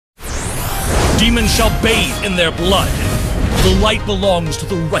Demons shall bathe in their blood. The light belongs to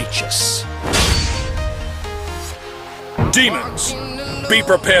the righteous. Demons, be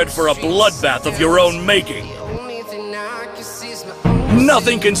prepared for a bloodbath of your own making.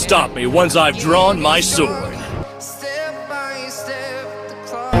 Nothing can stop me once I've drawn my sword.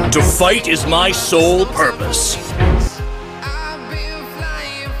 To fight is my sole purpose.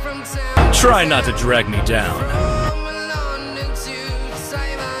 Try not to drag me down.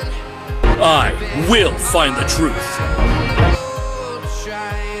 I will find the truth.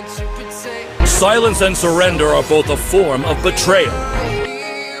 Silence and surrender are both a form of betrayal.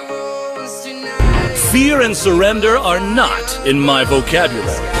 Fear and surrender are not in my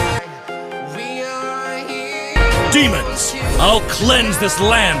vocabulary. Demons, I'll cleanse this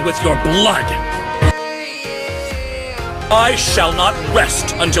land with your blood. I shall not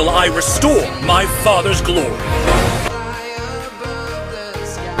rest until I restore my father's glory.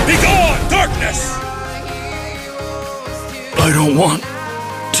 Begone, darkness! I don't want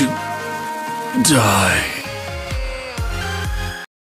to die.